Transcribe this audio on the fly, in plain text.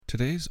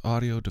Today's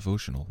audio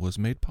devotional was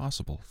made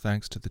possible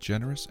thanks to the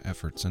generous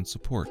efforts and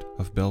support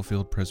of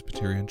Bellefield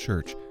Presbyterian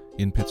Church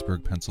in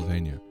Pittsburgh,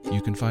 Pennsylvania.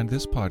 You can find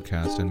this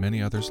podcast and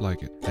many others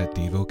like it at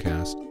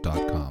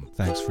Devocast.com.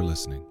 Thanks for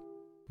listening.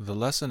 The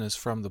lesson is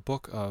from the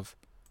book of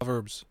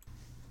Proverbs.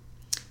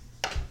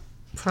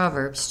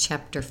 Proverbs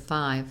chapter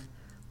 5,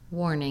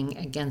 Warning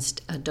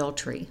against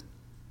adultery.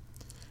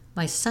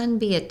 My son,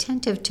 be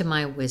attentive to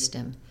my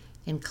wisdom.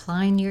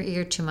 Incline your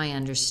ear to my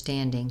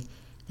understanding,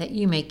 that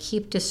you may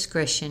keep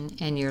discretion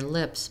and your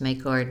lips may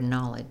guard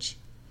knowledge.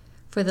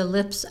 For the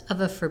lips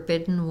of a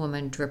forbidden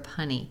woman drip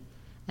honey,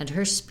 and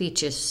her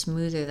speech is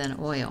smoother than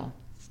oil.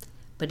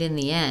 But in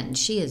the end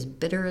she is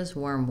bitter as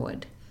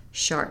wormwood,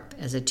 sharp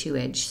as a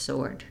two-edged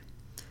sword.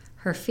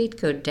 Her feet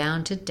go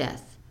down to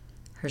death,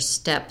 her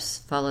steps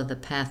follow the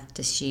path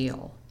to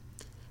Sheol.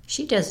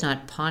 She does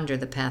not ponder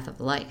the path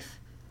of life.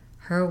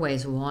 Her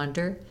ways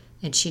wander,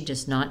 and she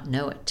does not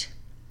know it.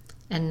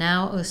 And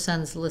now, O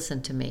sons,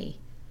 listen to me,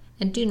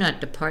 and do not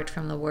depart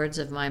from the words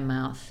of my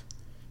mouth.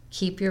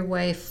 Keep your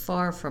way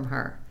far from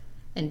her,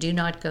 and do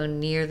not go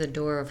near the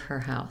door of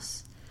her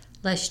house,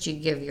 lest you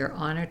give your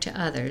honor to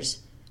others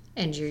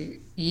and your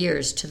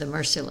years to the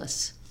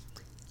merciless.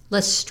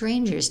 Lest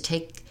strangers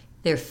take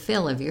their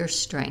fill of your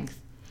strength,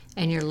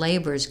 and your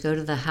labors go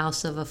to the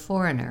house of a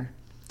foreigner,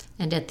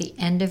 and at the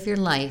end of your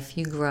life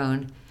you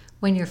groan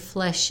when your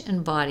flesh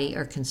and body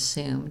are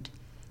consumed,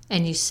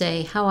 and you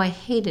say, how I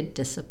hated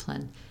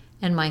discipline,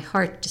 and my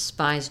heart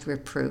despised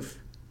reproof.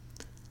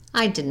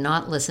 I did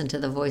not listen to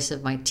the voice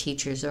of my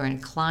teachers or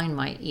incline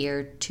my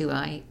ear to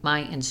my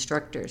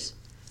instructors.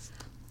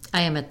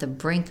 I am at the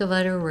brink of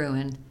utter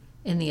ruin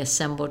in the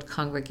assembled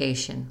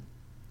congregation.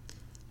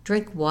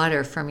 Drink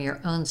water from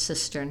your own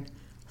cistern,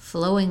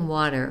 flowing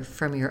water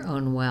from your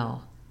own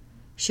well.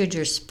 Should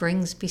your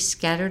springs be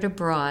scattered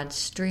abroad,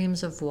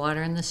 streams of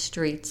water in the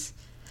streets,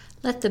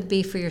 let them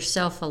be for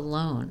yourself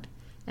alone,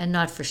 and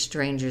not for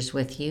strangers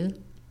with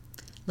you.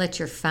 Let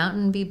your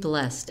fountain be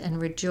blessed, and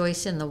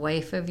rejoice in the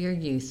waif of your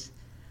youth,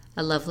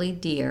 a lovely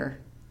deer,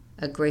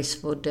 a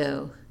graceful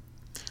doe.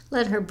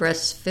 Let her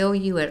breasts fill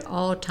you at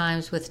all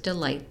times with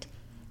delight.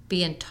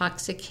 Be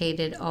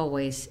intoxicated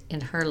always in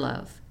her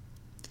love.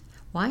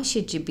 Why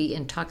should you be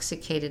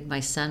intoxicated, my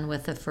son,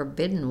 with a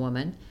forbidden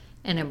woman,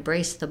 and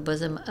embrace the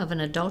bosom of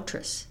an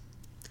adulteress?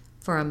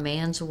 For a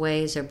man's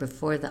ways are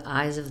before the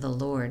eyes of the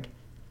Lord,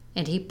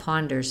 and he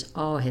ponders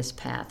all his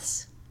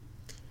paths.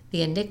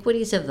 The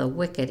iniquities of the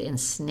wicked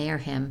ensnare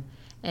him,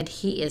 and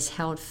he is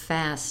held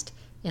fast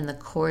in the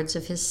cords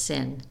of his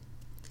sin.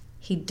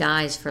 He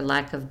dies for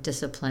lack of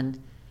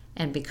discipline,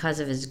 and because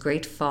of his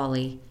great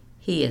folly,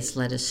 he is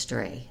led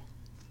astray.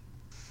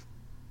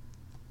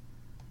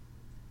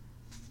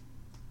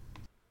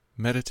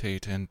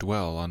 Meditate and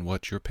dwell on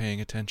what you're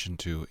paying attention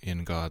to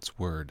in God's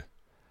Word.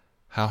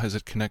 How has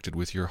it connected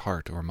with your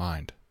heart or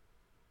mind?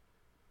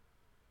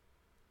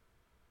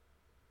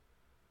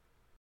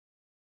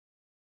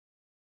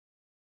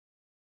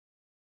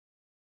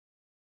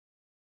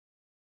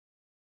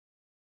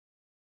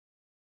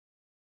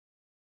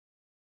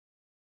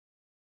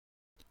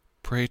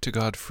 Pray to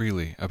God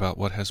freely about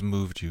what has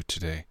moved you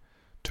today.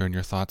 Turn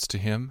your thoughts to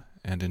Him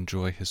and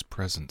enjoy His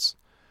presence.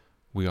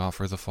 We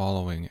offer the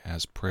following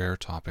as prayer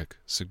topic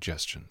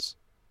suggestions.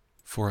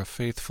 For a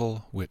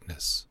faithful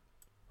witness.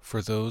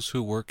 For those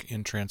who work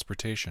in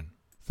transportation.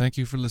 Thank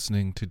you for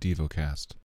listening to Devocast.